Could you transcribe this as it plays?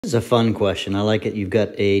This is a fun question. I like it. You've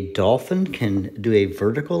got a dolphin can do a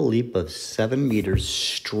vertical leap of 7 meters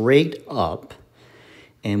straight up.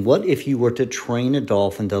 And what if you were to train a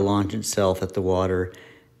dolphin to launch itself at the water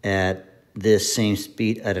at this same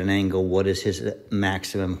speed at an angle? What is his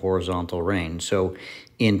maximum horizontal range? So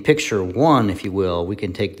in picture one, if you will, we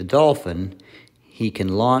can take the dolphin. He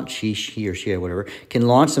can launch, he or she or whatever, can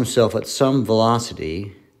launch himself at some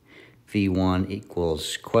velocity, V1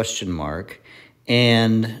 equals question mark.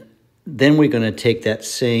 And then we're going to take that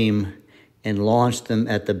same and launch them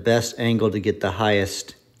at the best angle to get the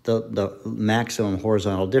highest, the maximum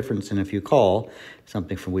horizontal difference. And if you call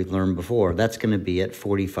something from we've learned before, that's going to be at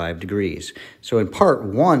 45 degrees. So in part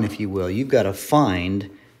one, if you will, you've got to find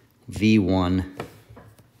V1,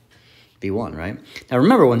 right? Now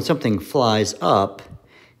remember, when something flies up,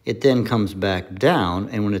 it then comes back down.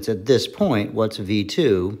 And when it's at this point, what's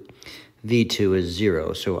V2? V2 is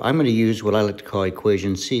 0. So I'm going to use what I like to call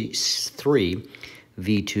equation C3.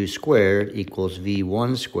 V2 squared equals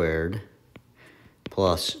V1 squared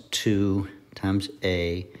plus 2 times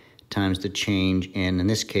A times the change in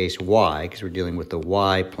this case, Y, because we're dealing with the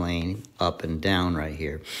Y plane up and down right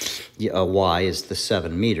here. Y is the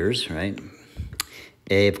 7 meters, right?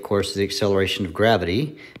 A, of course, is the acceleration of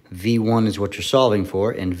gravity. V1 is what you're solving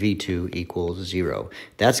for, and V2 equals 0.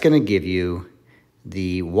 That's going to give you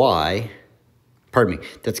the Y,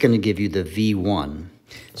 that's going to give you the V1.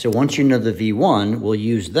 So once you know the V1, we'll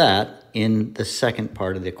use that in the second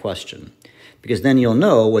part of the question, because then you'll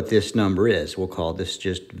know what this number is. We'll call this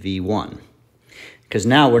just V1, because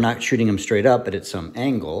now we're not shooting them straight up, but at some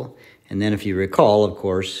angle. And then if you recall, of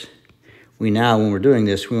course, when we're doing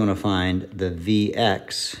this, we want to find the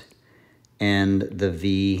Vx and the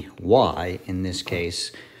Vy, in this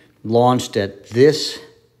case, launched at this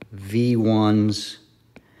V1's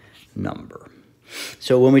number.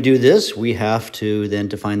 So when we do this, we have to then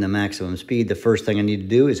find the maximum speed. The first thing I need to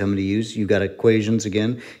do is I'm going to use, you've got equations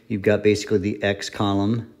again. You've got basically the x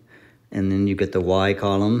column, and then you've got the y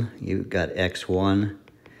column. You've got x1,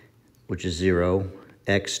 which is 0,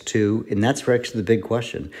 x2, and that's actually the big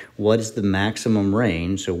question. What is the maximum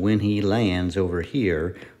range? So when he lands over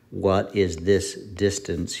here, what is this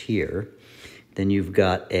distance here? Then you've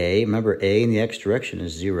got A. Remember, A in the x direction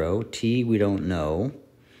is 0. T, we don't know.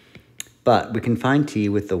 But we can find T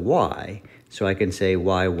with the Y. So I can say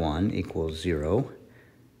Y1 equals 0.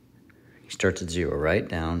 He starts at 0, right,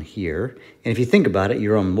 down here. And if you think about it,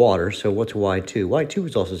 you're on water. So what's Y2? Y2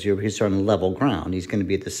 is also 0 because he's on level ground. He's going to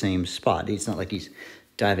be at the same spot. It's not like he's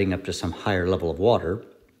diving up to some higher level of water.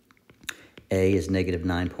 A is negative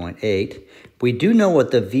 9.8. We do know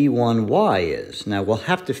what the V1Y is. Now, we'll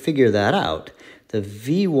have to figure that out. The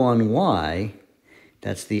V1Y,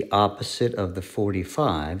 that's the opposite of the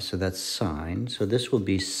 45, so that's sine. So this will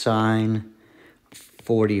be sine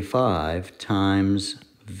 45 times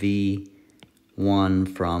V1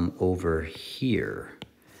 from over here.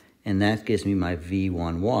 And that gives me my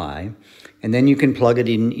V1Y. And then you can plug it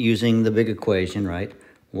in using the big equation, right?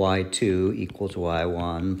 Y2 equals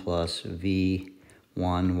Y1 plus V1YT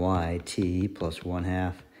plus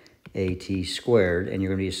 1/2 AT squared, and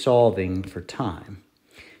you're going to be solving for time.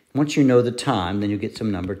 Once you know the time, then you get some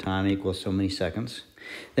number. Time equals so many seconds.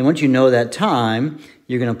 Then once you know that time,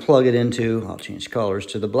 you're going to plug it into, I'll change colors,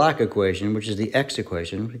 to the black equation, which is the x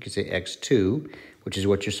equation. We could say x2, which is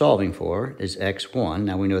what you're solving for, is x1.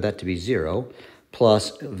 Now we know that to be 0,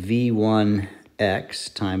 plus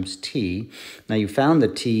v1x times t. Now you found the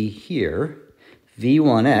t here.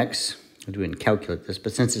 v1x, I didn't calculate this,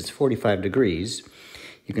 but since it's 45 degrees,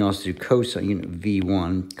 you can also do cosine,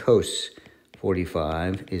 v1 cos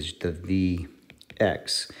 45 is the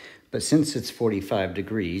Vx. But since it's 45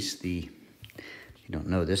 degrees, you don't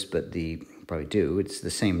know this, but you probably do, it's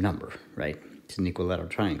the same number, right? It's an equilateral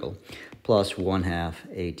triangle, plus 1/2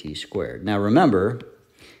 AT squared. Now remember,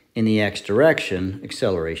 in the x direction,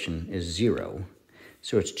 acceleration is 0.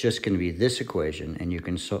 So it's just going to be this equation, and you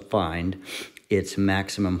can find its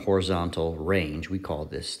maximum horizontal range. We call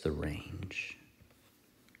this the range.